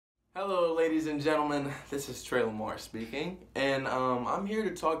Hello, ladies and gentlemen. This is Tre Lamar speaking, and I'm here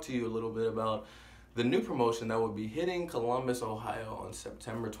to talk to you a little bit about the new promotion that will be hitting Columbus, Ohio on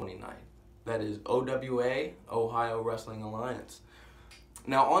September 29th. That is OWA, Ohio Wrestling Alliance.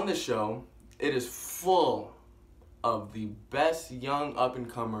 Now, on this show, it is full of the best young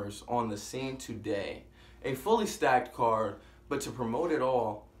up-and-comers on the scene today. A fully stacked card, but to promote it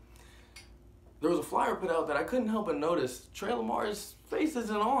all, there was a flyer put out that I couldn't help but notice Tre Lamar's face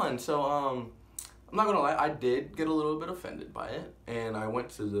isn't on. So I'm not gonna lie, I did get a little bit offended by it, and I went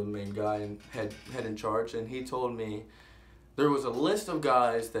to the main guy and head in charge, and he told me there was a list of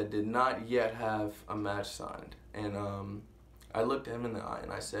guys that did not yet have a match signed. And I looked him in the eye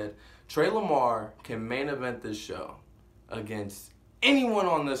and I said, Tre Lamar can main event this show against anyone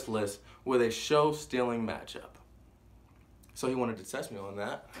on this list with a show-stealing matchup. So he wanted to test me on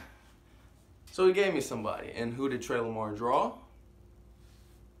that. So he gave me somebody. And who did Tre Lamar draw?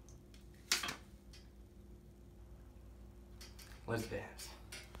 Let's dance.